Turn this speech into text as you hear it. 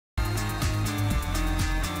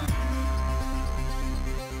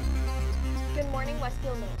morning,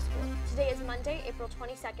 Westfield Middle School. Today is Monday, April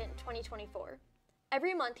 22nd, 2024.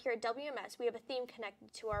 Every month here at WMS, we have a theme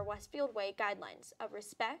connected to our Westfield Way guidelines of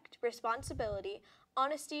respect, responsibility,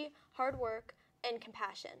 honesty, hard work, and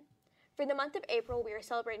compassion. For the month of April, we are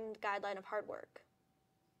celebrating the guideline of hard work.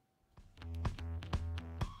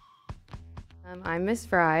 I'm Miss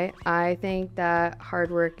Fry. I think that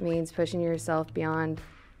hard work means pushing yourself beyond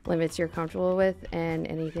limits you're comfortable with and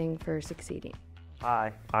anything for succeeding.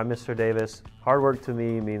 Hi, I'm Mr. Davis. Hard work to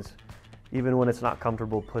me means even when it's not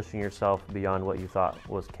comfortable, pushing yourself beyond what you thought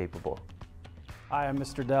was capable. Hi, I'm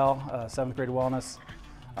Mr. Dell, 7th grade wellness.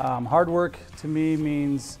 Hard work to me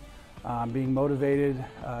means being motivated,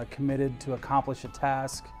 committed to accomplish a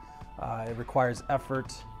task. It requires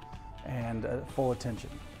effort and full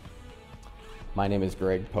attention. My name is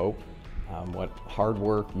Greg Pope. What hard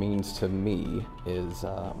work means to me is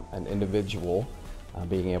an individual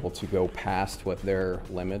being able to go past what their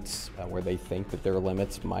limits, where they think that their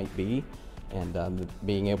limits might be, and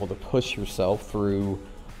being able to push yourself through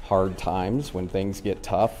hard times when things get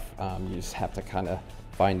tough. You just have to kind of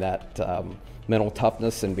find that mental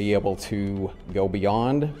toughness and be able to go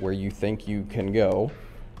beyond where you think you can go.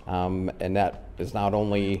 And that is not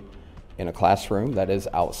only in a classroom, that is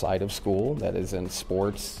outside of school, that is in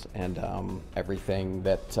sports and everything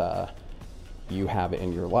that you have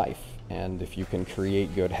in your life. And if you can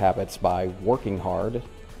create good habits by working hard,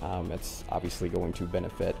 it's obviously going to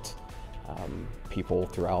benefit people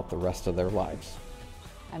throughout the rest of their lives.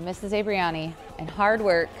 I'm Mrs. Abriani, and hard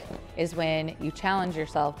work is when you challenge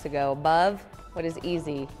yourself to go above what is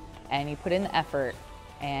easy and you put in the effort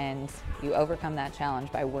and you overcome that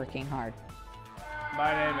challenge by working hard.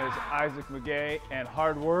 My name is Isaac McGay, and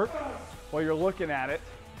hard work, well, you're looking at it,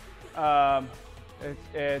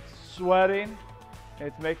 it's sweating,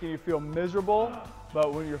 it's making you feel miserable,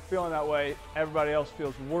 but when you're feeling that way, everybody else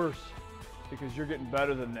feels worse because you're getting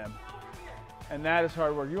better than them. And that is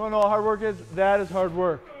hard work. You want to know what hard work is? That is hard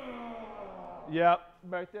work. Yep,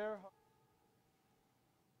 right there.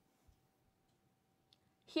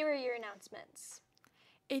 Here are your announcements.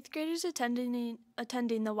 8th graders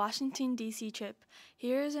attending the Washington, D.C. trip.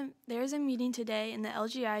 There is a meeting today in the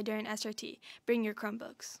LGI during SRT. Bring your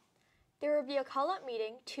Chromebooks. There will be a call-up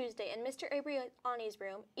meeting Tuesday in Mr. Abriani's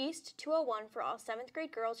room, East 201, for all 7th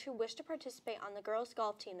grade girls who wish to participate on the girls'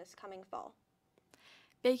 golf team this coming fall.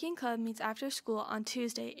 Baking Club meets after school on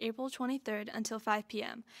Tuesday, April 23rd until 5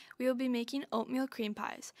 p.m. We will be making oatmeal cream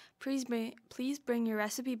pies. Please bring your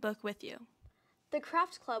recipe book with you. The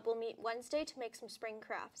Crafts Club will meet Wednesday to make some spring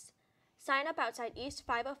crafts. Sign up outside East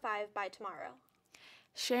 505 by tomorrow.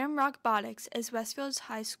 Shamrock Robotics is Westfield's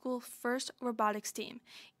high school first robotics team.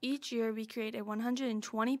 Each year we create a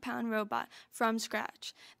 120-pound robot from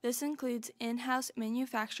scratch. This includes in-house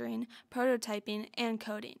manufacturing, prototyping, and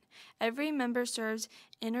coding. Every member serves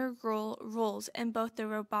integral roles in both the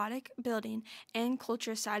robotic building and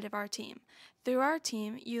culture side of our team. Through our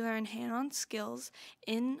team, you learn hands-on skills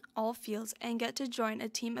in all fields and get to join a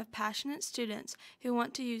team of passionate students who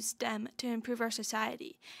want to use STEM to improve our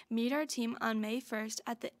society. Meet our team on May 1st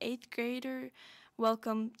at the 8th grader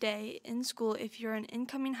welcome day in school if you're an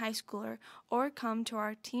incoming high schooler, or come to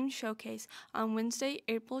our team showcase on Wednesday,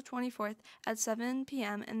 April 24th at 7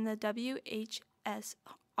 p.m. in the WHS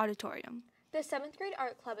auditorium. The 7th grade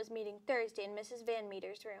art club is meeting Thursday in Mrs. Van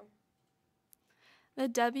Meter's room. The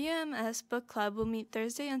WMS Book Club will meet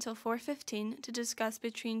Thursday until 4:15 to discuss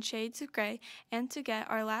Between Shades of Grey and to get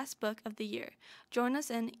our last book of the year. Join us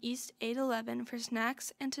in East 811 for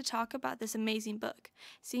snacks and to talk about this amazing book.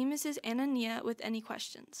 See Mrs. Anania with any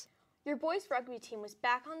questions. Your boys' rugby team was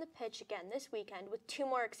back on the pitch again this weekend with 2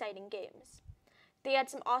 more exciting games. They had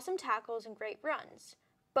some awesome tackles and great runs.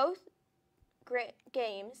 Both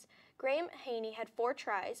games, Graham Haney had 4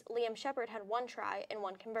 tries, Liam Shepard had 1 try and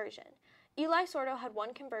 1 conversion. Eli Sordo had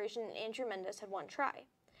 1 conversion and Andrew Mendes had 1 try.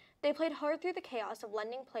 They played hard through the chaos of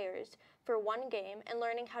lending players for 1 game and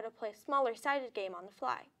learning how to play a smaller-sided game on the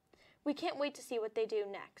fly. We can't wait to see what they do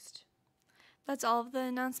next. That's all of the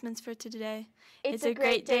announcements for today. It's a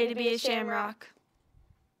great day to be a Shamrock.